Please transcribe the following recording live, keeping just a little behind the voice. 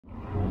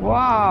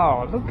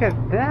Wow, look at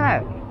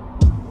that.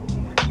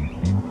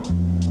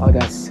 Oh,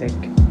 that's sick.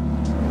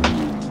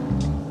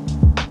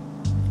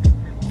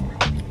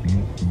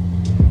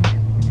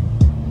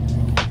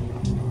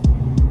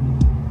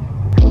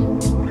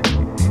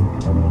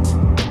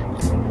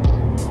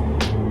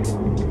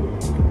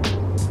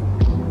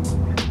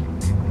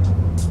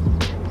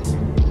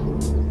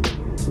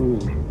 Ooh.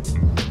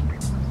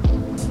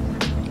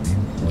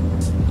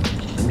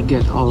 Let me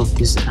get all of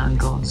these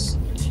angles.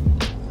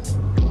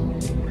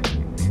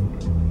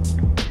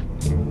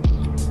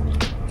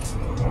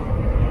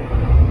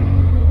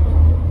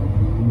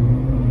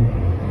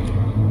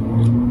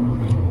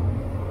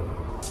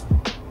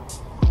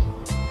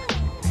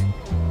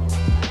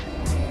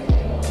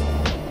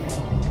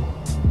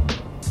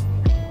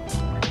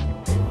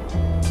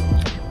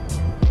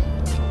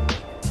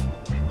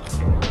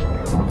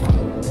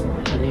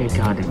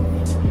 Got it.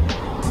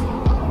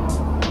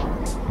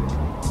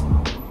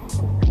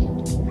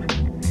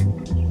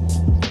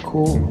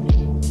 Cool.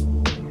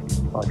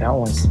 Oh, that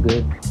one's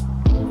good.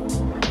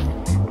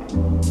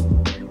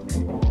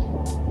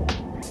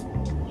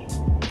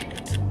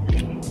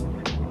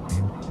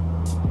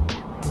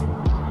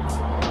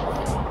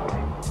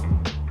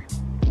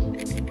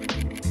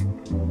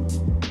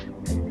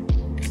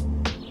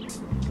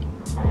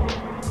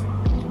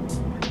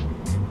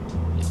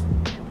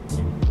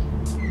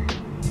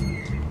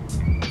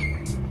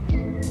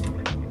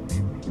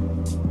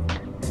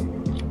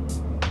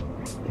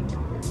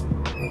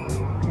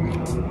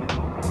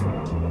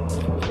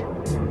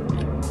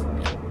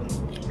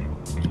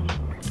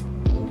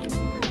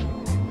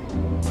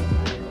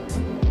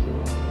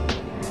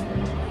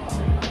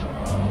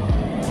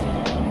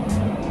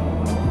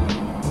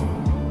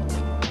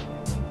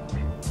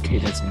 Okay,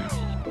 that's enough.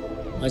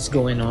 What's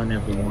going on,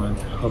 everyone?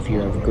 Hope you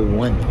have a good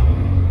one.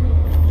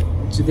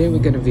 Today we're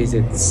gonna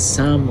visit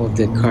some of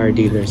the car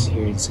dealers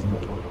here in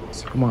Singapore.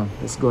 So come on,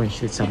 let's go and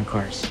shoot some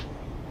cars.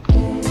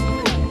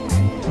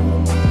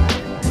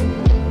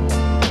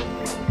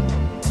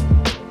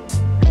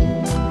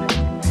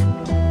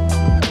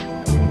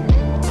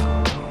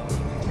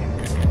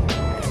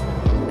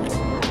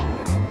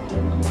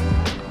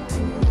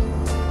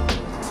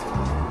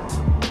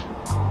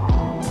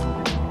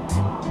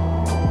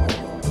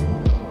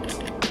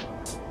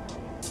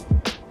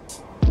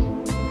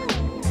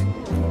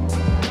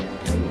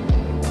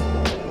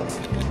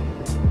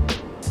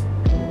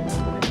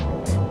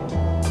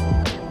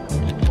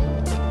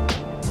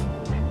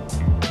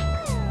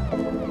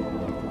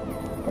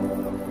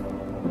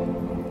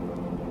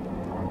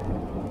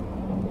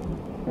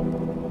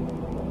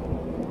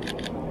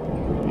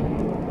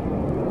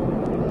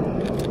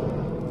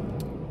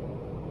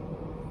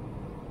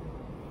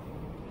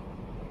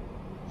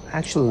 I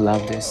actually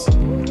love this.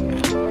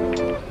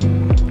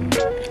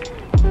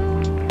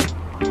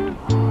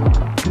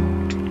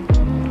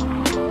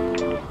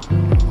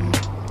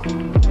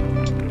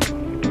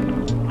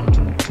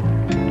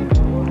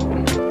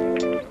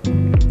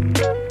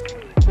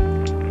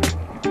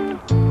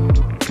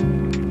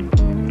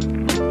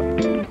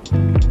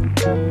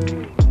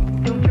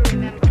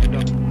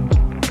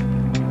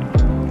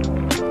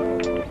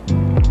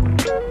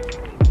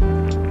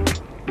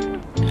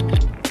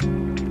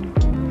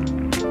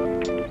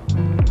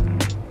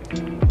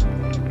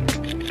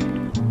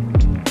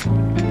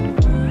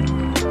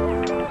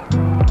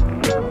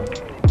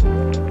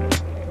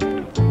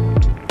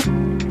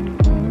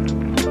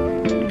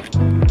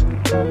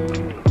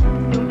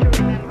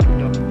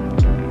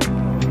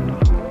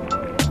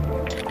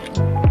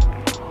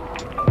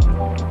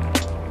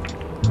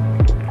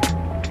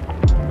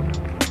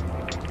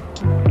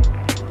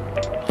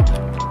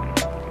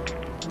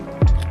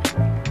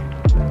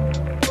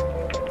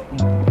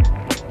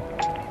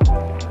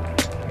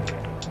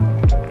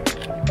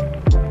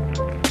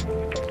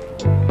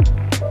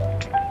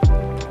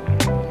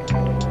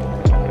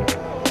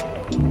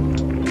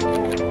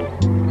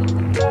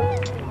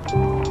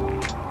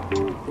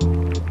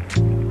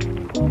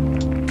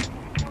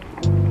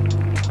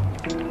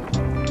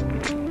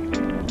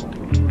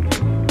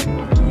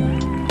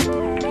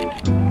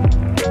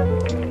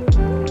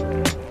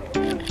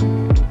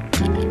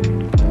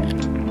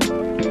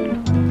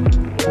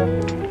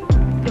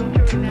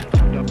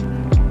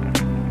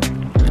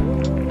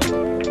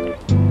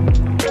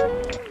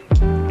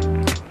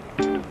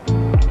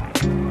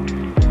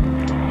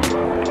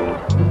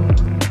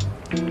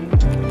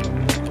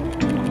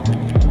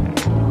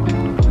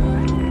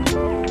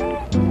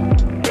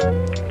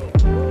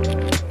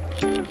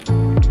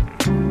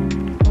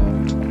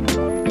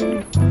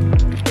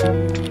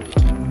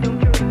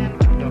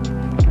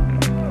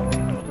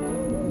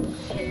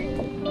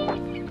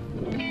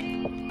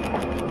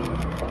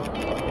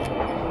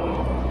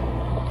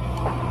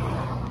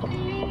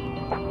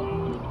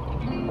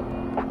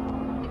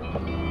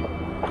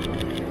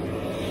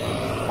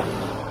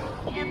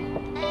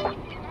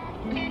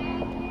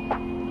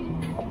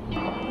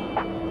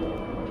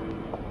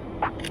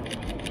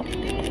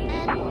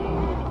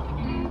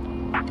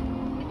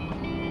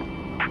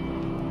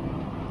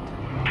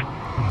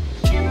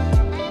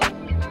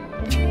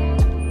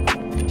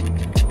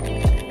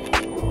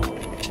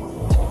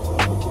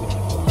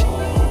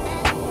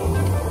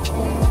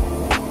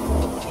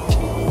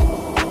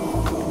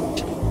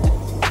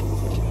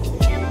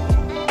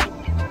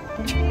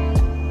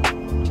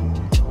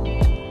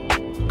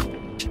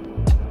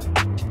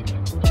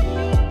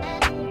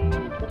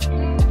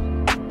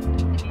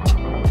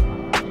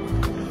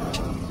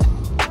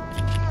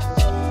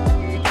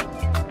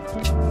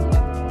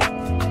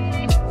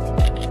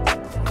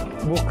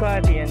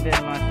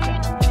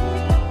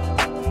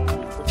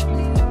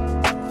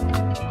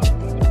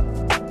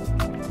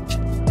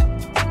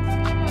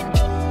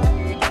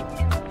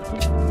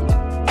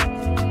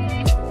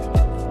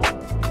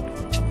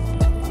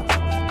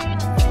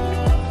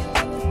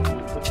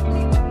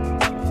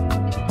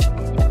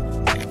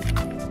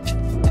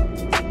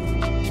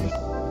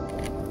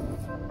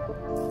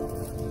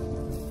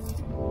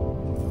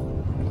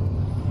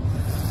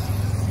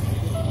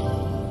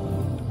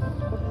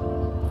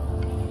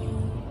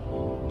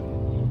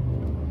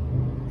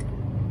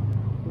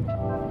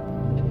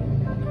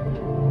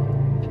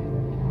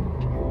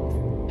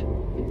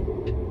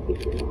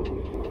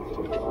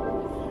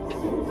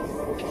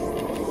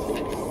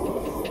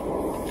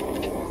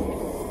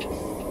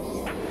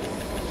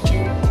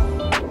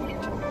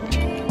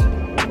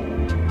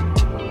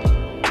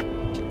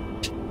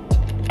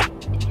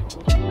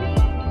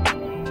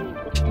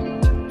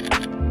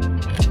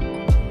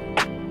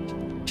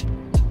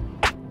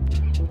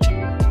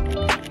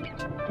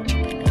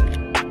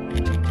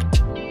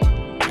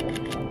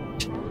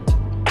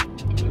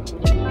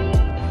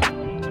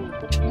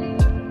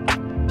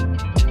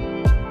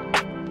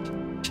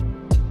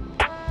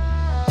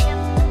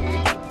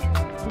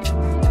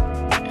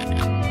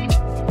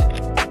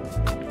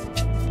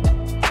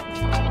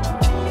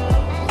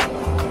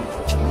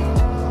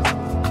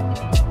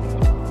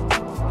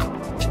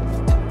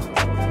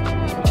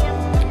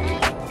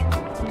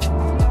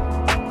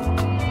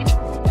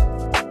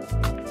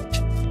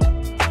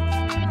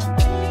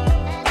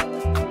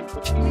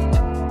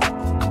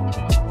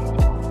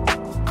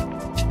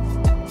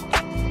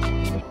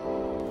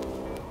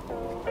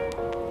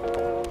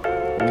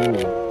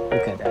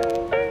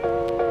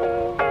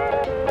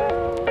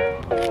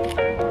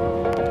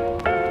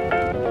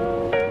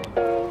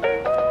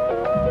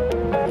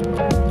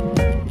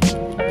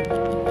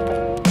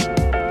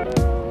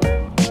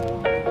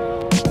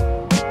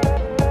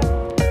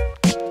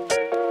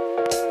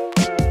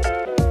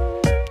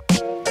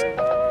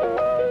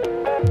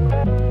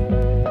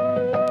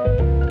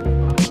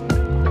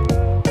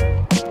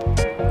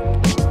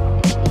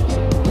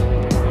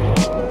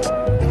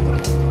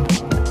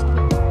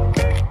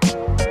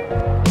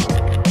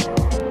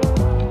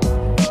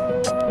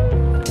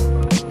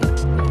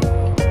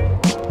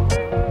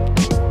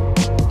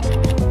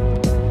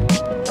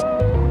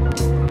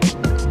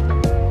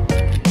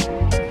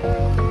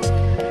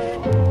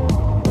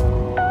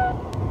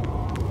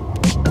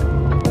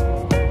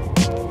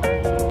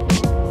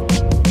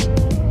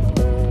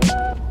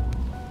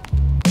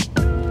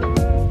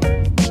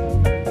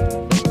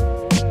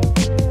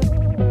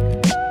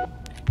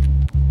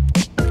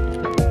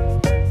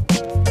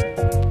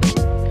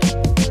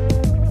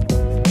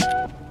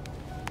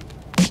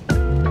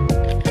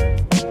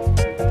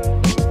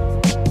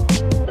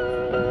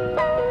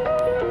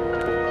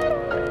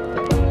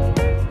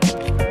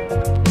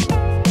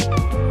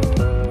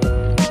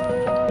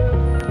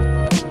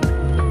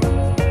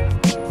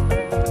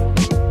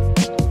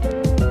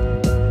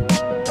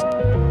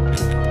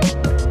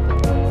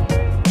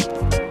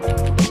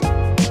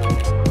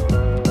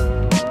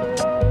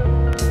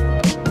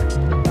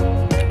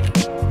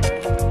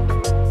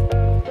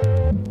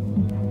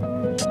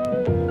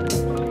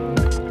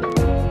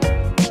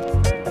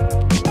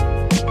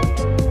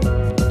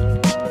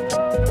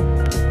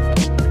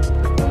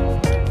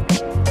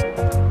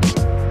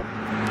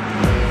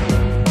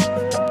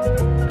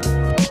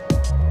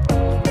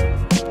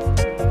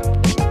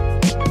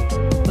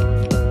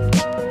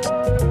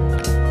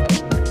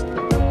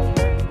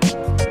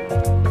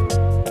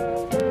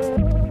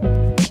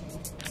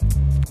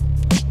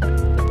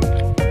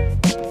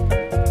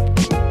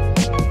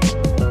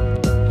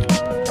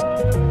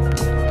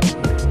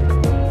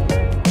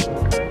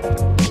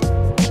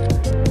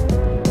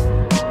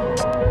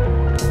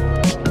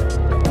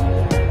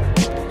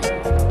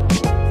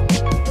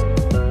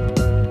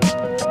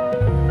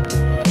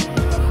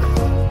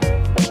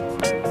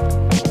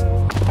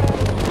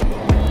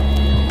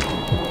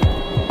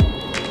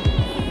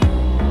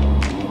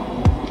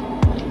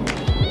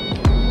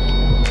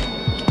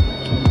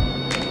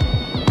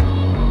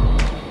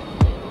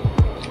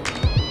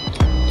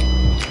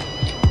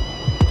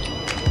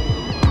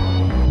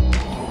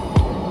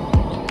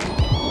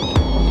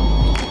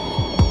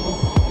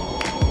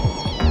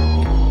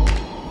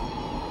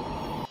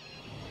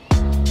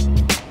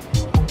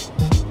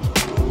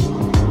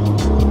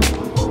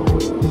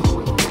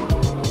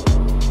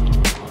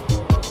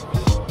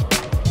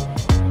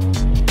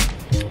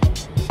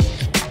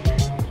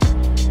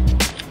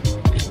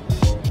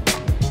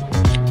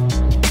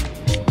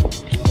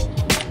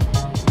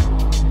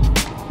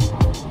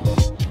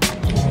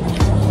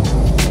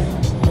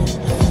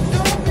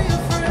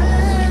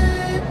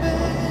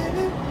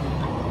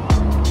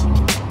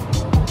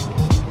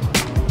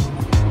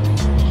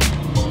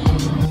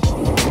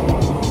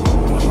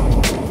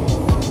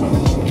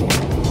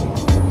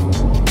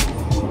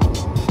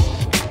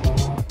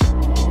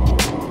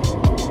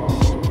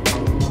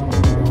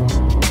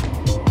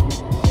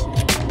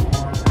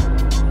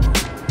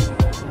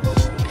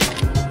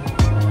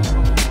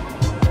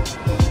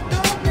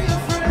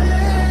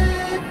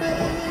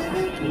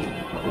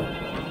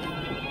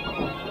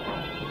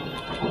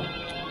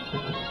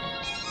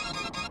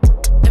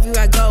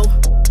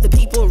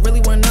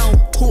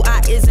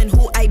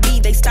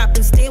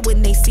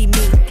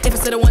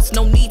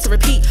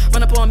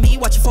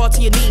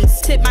 to your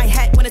knees. Tip my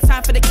hat when it's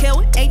time for the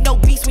kill. Ain't no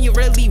beast when you're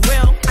really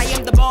real. I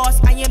am the boss,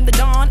 I am the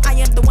Don, I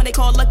am the one they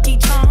call Lucky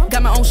Charm.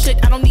 Got my own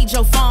shit, I don't need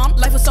your farm.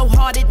 Life was so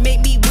hard, it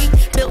made me weak.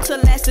 Built to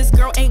last, this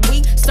girl ain't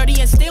weak. Sturdy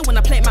and still when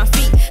I plant my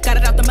feet. Got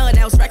it out the mud,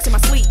 now it's back to my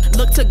sleep.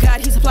 Look to God,